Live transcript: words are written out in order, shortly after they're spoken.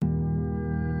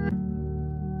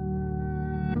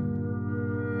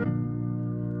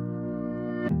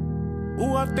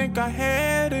I think I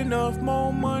had enough.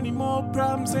 More money, more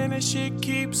problems, and that shit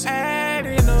keeps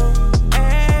adding up,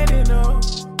 adding up,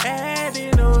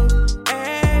 adding up,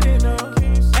 adding up,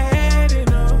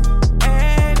 adding up,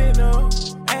 adding up,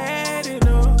 adding up, adding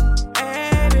up,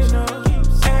 adding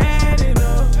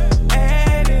up,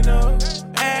 adding up,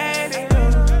 adding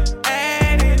up,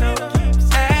 adding up,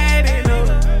 adding up,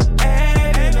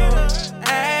 adding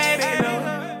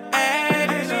up,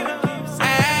 adding up,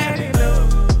 adding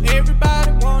up.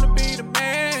 Everybody wanna be the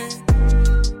man.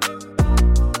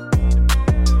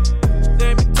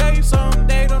 Let me tell you something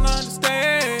they don't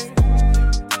understand.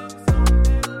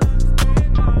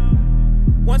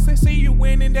 Once they see you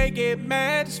winning, they get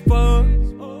mad as fuck.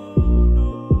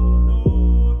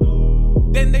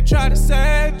 Then they try to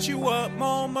set you up.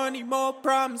 More money, more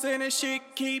problems, and that shit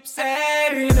keeps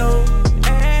adding up,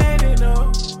 adding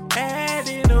up,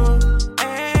 adding up,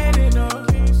 adding up, adding up,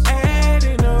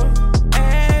 adding up,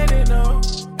 adding up,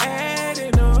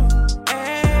 adding up,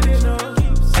 adding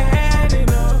up, adding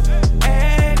up,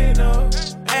 adding up,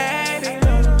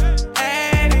 adding up,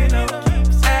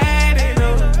 adding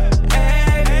up,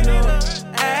 adding up,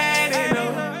 adding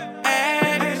up,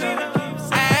 adding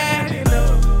up, adding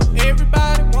up.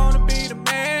 Everybody wanna be the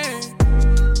man.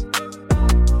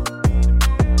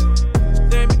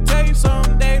 Let me tell you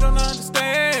something they don't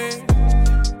understand.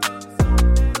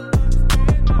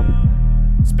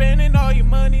 Spending all your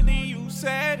money leave you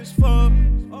sad as fuck.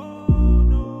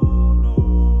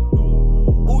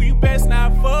 Ooh, you best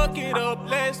not fuck it up.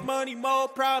 Less money, more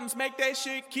problems, make that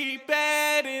shit keep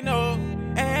adding up,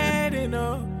 adding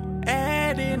up,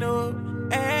 adding up,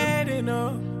 adding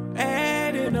up,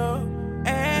 adding up, adding up,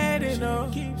 adding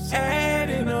up.